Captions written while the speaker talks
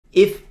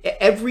if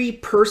every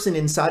person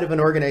inside of an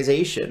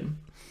organization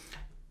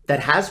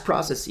that has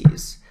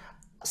processes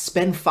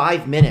spend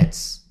 5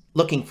 minutes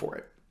looking for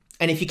it.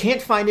 And if you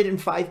can't find it in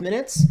 5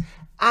 minutes,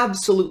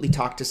 absolutely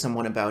talk to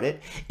someone about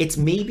it. It's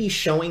maybe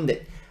showing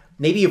that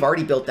maybe you've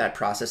already built that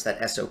process,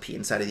 that SOP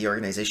inside of the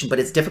organization, but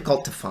it's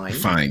difficult to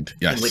find.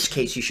 Yes. In which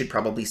case you should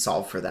probably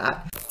solve for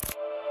that.